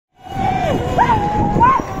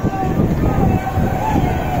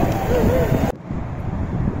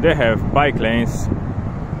they have bike lanes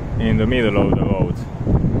in the middle of the road.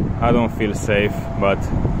 I don't feel safe, but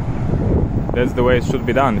that's the way it should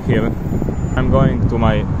be done here. I'm going to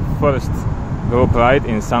my first group ride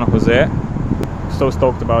in San Jose. So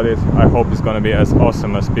stoked about it. I hope it's gonna be as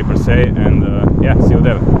awesome as people say, and yeah, see you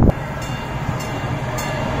there.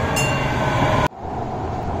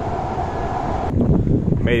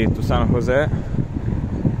 Made it to San Jose,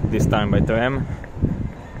 this time by tram.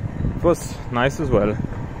 It was nice as well.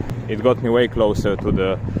 It got me way closer to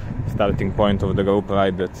the starting point of the group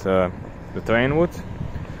ride that the train would.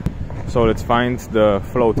 So let's find the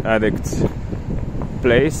Float Addicts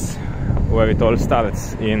place where it all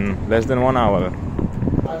starts in less than 1 hour.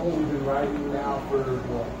 I've only been riding now for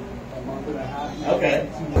what, a month and a half. Okay.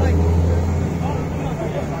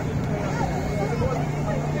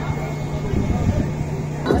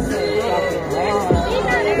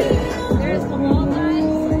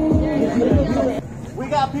 We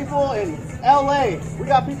got people in LA, we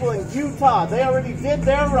got people in Utah, they already did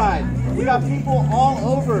their ride. We got people all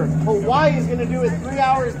over. Hawaii is going to do it 3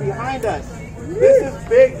 hours behind us. This is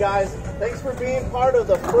big, guys. Thanks for being part of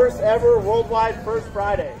the first ever worldwide First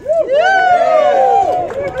Friday. Hey,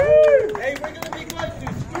 we're going to be going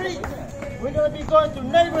to streets. We're going to be going to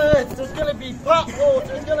neighborhoods. There's going to be potholes.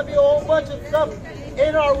 There's going to be a whole bunch of stuff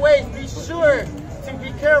in our ways. Be sure to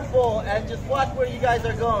be careful and just watch where you guys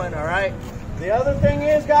are going, all right? The other thing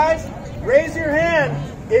is, guys, raise your hand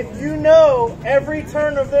if you know every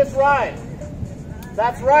turn of this ride.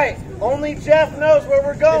 That's right. Only Jeff knows where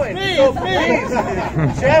we're going. It's me, so it's me.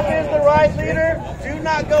 please, Jeff is the ride leader. Do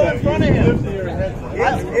not go in front of him.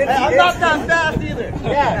 I'm not that fast either.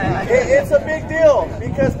 Yeah, it's a big deal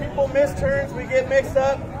because people miss turns. We get mixed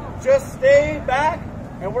up. Just stay back,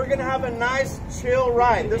 and we're going to have a nice, chill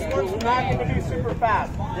ride. This one's not going to be super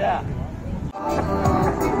fast. Yeah.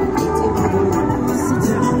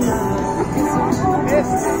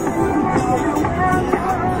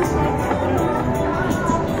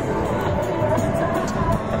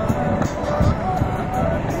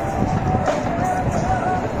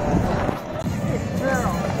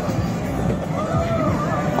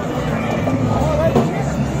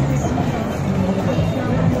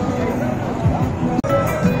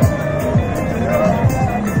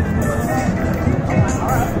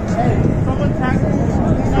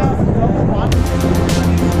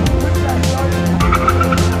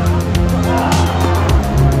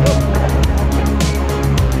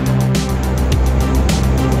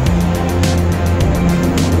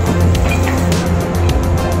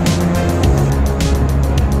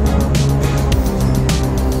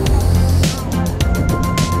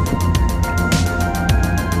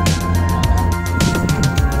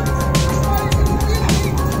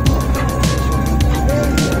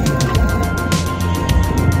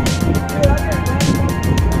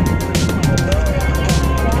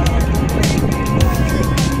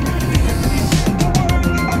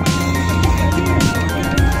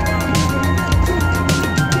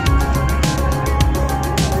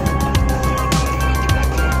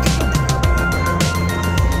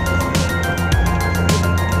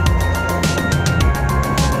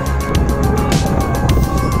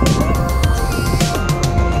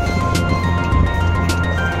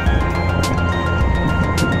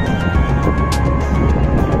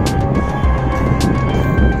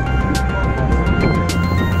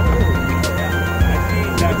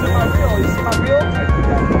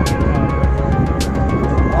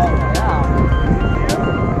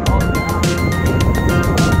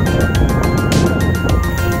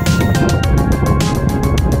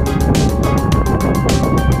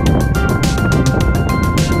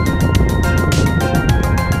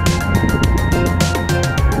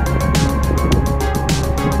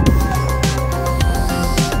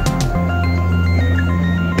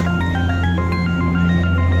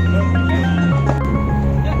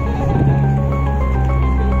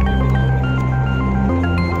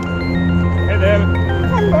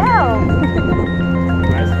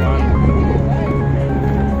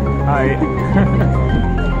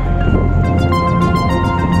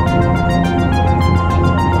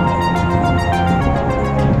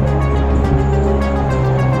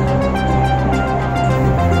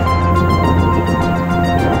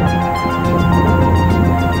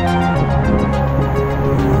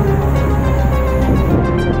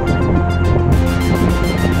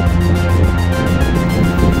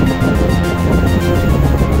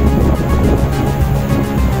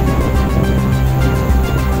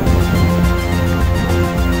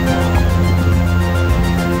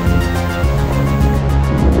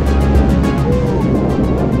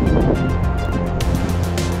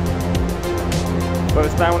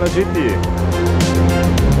 First time on a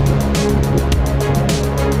GT.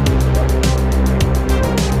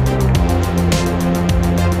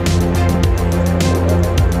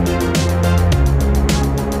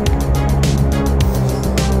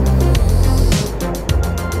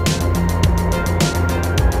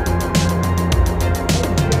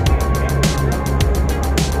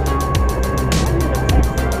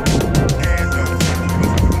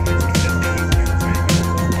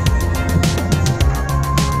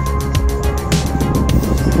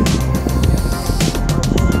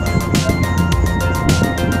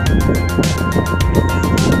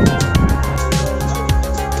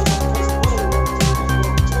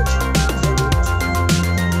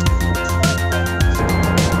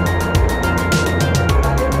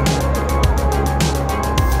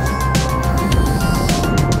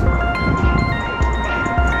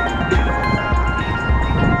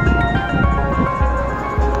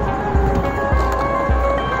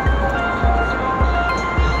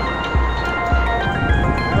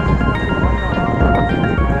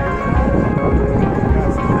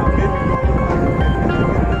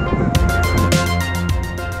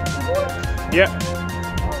 Yeah.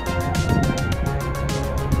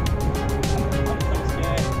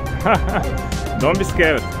 Don't be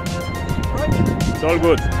scared. It's all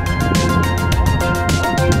good.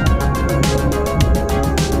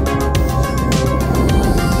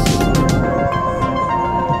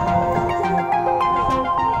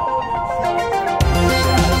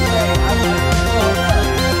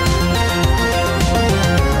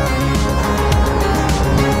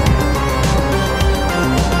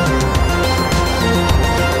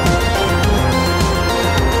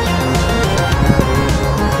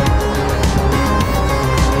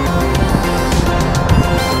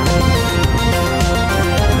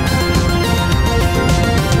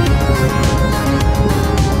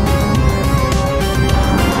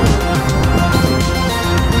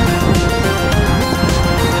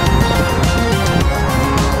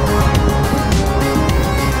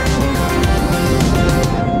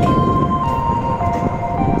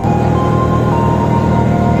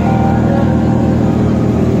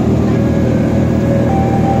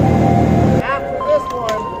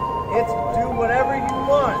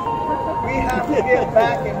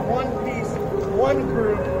 Back in one piece, one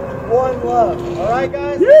group, one love. All right,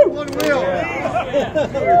 guys? One wheel.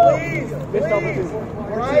 Please.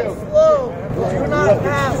 Ride slow. Do not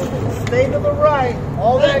pass. Stay to the right.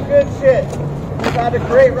 All that good shit. We've had a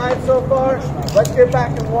great ride so far. Let's get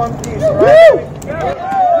back in one piece. All right?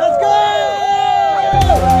 Let's go!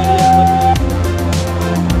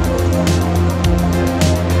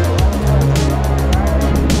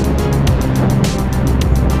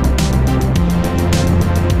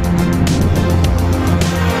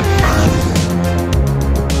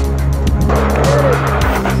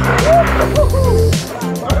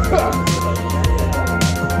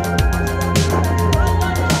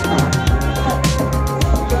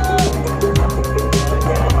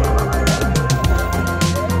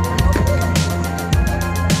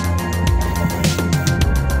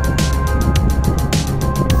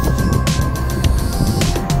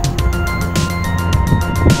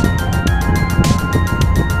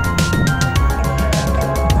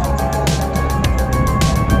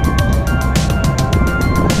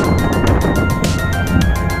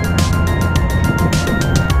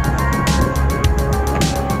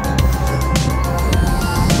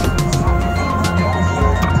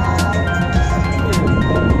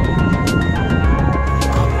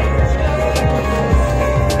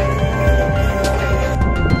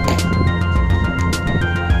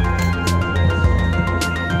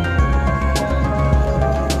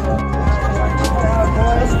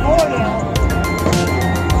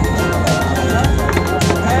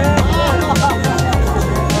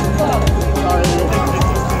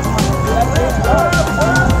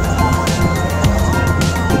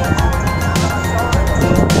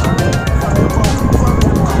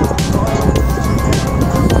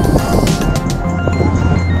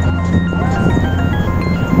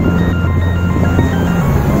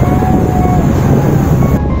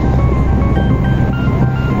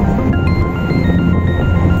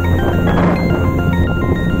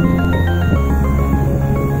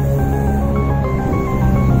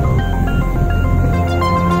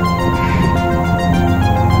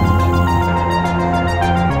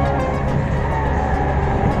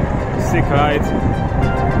 Sick ride.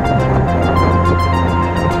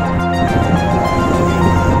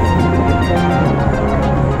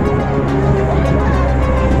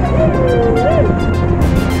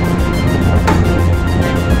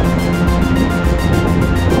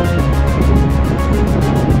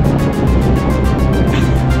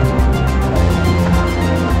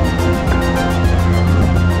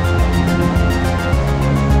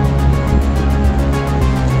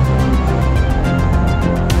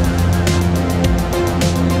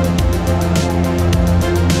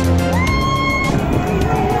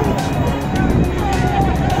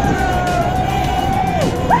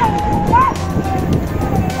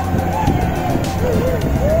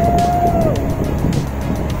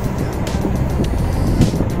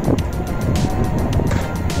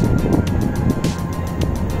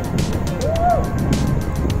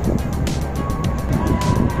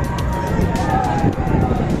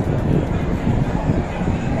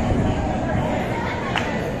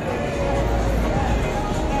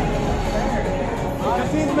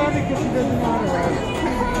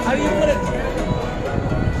 How do you put it?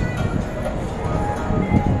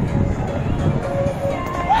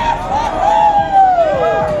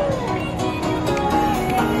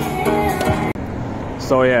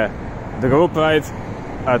 So yeah, the group ride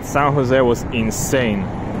at San Jose was insane.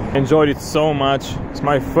 Enjoyed it so much. It's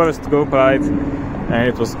my first group ride and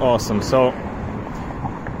it was awesome. So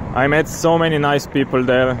I met so many nice people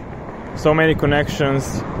there. so many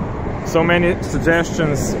connections, so many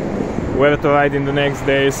suggestions where to ride in the next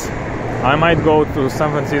days. I might go to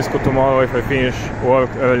San Francisco tomorrow if I finish work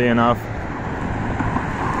early enough.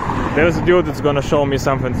 There's a dude that's gonna show me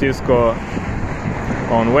San Francisco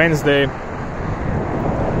on Wednesday.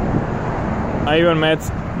 I even met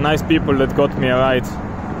nice people that got me a ride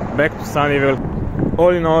back to Sunnyvale.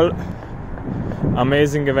 All in all,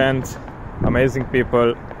 amazing event, amazing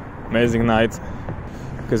people, amazing night.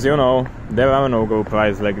 Because you know, there are no group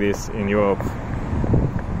rides like this in Europe.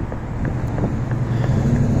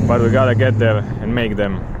 But we gotta get there and make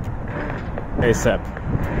them ASAP.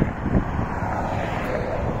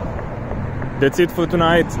 That's it for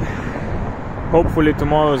tonight. Hopefully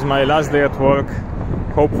tomorrow is my last day at work.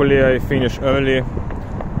 Hopefully I finish early.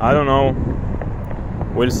 I don't know.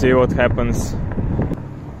 We'll see what happens.